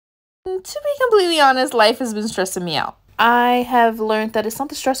To be completely honest, life has been stressing me out. I have learned that it's not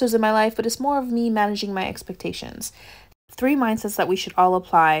the stressors in my life, but it's more of me managing my expectations. Three mindsets that we should all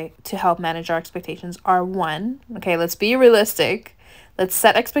apply to help manage our expectations are: one, okay, let's be realistic. Let's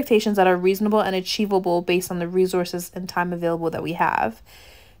set expectations that are reasonable and achievable based on the resources and time available that we have.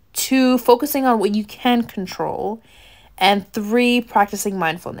 Two, focusing on what you can control. And three, practicing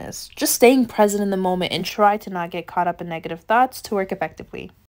mindfulness. Just staying present in the moment and try to not get caught up in negative thoughts to work effectively.